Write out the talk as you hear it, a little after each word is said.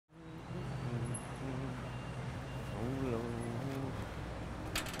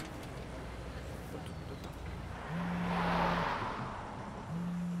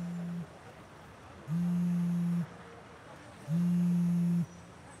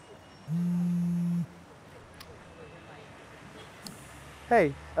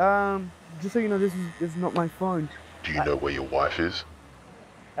Hey, just so you know, this is not my phone. Do you know where your wife is?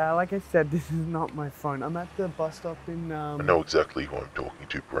 Like I said, this is not my phone. I'm at the bus stop in I know exactly who I'm talking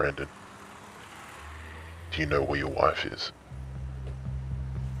to, Brandon. Do you know where your wife is?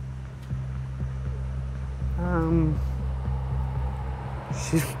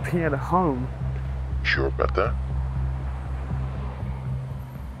 she's be at home. You sure about that?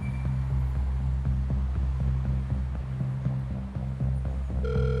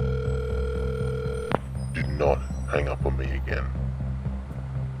 Do not hang up on me again.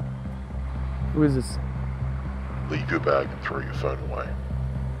 Who is this? Leave your bag and throw your phone away.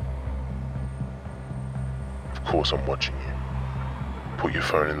 Of course I'm watching you. Put your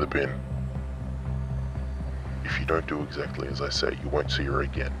phone in the bin. If you don't do exactly as I say, you won't see her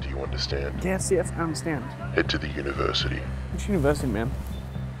again. Do you understand? Yes, I understand. Head to the university. Which university, man?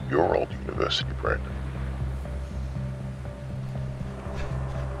 Your old university, Brandon.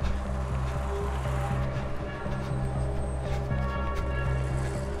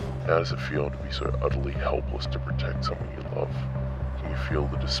 How does it feel to be so utterly helpless to protect someone you love? Can you feel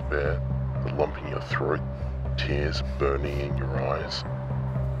the despair, the lump in your throat, tears burning in your eyes?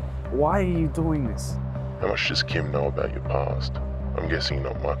 Why are you doing this? How much does Kim know about your past? I'm guessing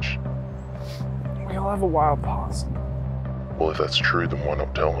not much. We all have a wild past. Well, if that's true, then why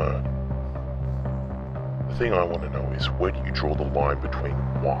not tell her? The thing I want to know is, where do you draw the line between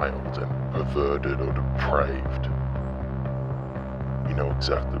wild and perverted or depraved? You know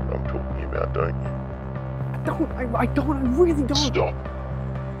exactly what I'm talking about, don't you? I really don't. Stop.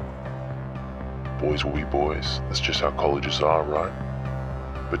 Boys will be boys. That's just how colleges are, right?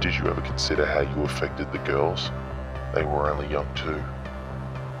 But did you ever consider how you affected the girls? They were only young too.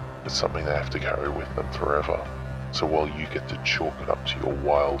 It's something they have to carry with them forever. So while you get to chalk it up to your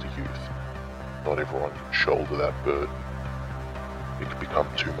wild youth, not everyone can shoulder that burden. It can become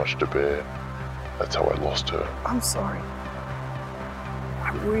too much to bear. That's how I lost her. I'm sorry.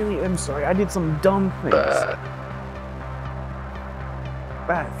 I really am sorry. I did some dumb things.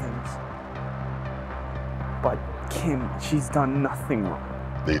 Bad things. But Kim, she's done nothing wrong.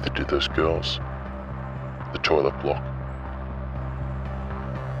 Neither did those girls. The toilet block.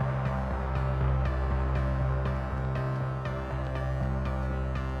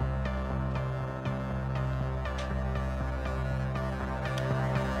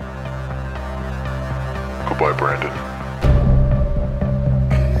 Goodbye, Brandon.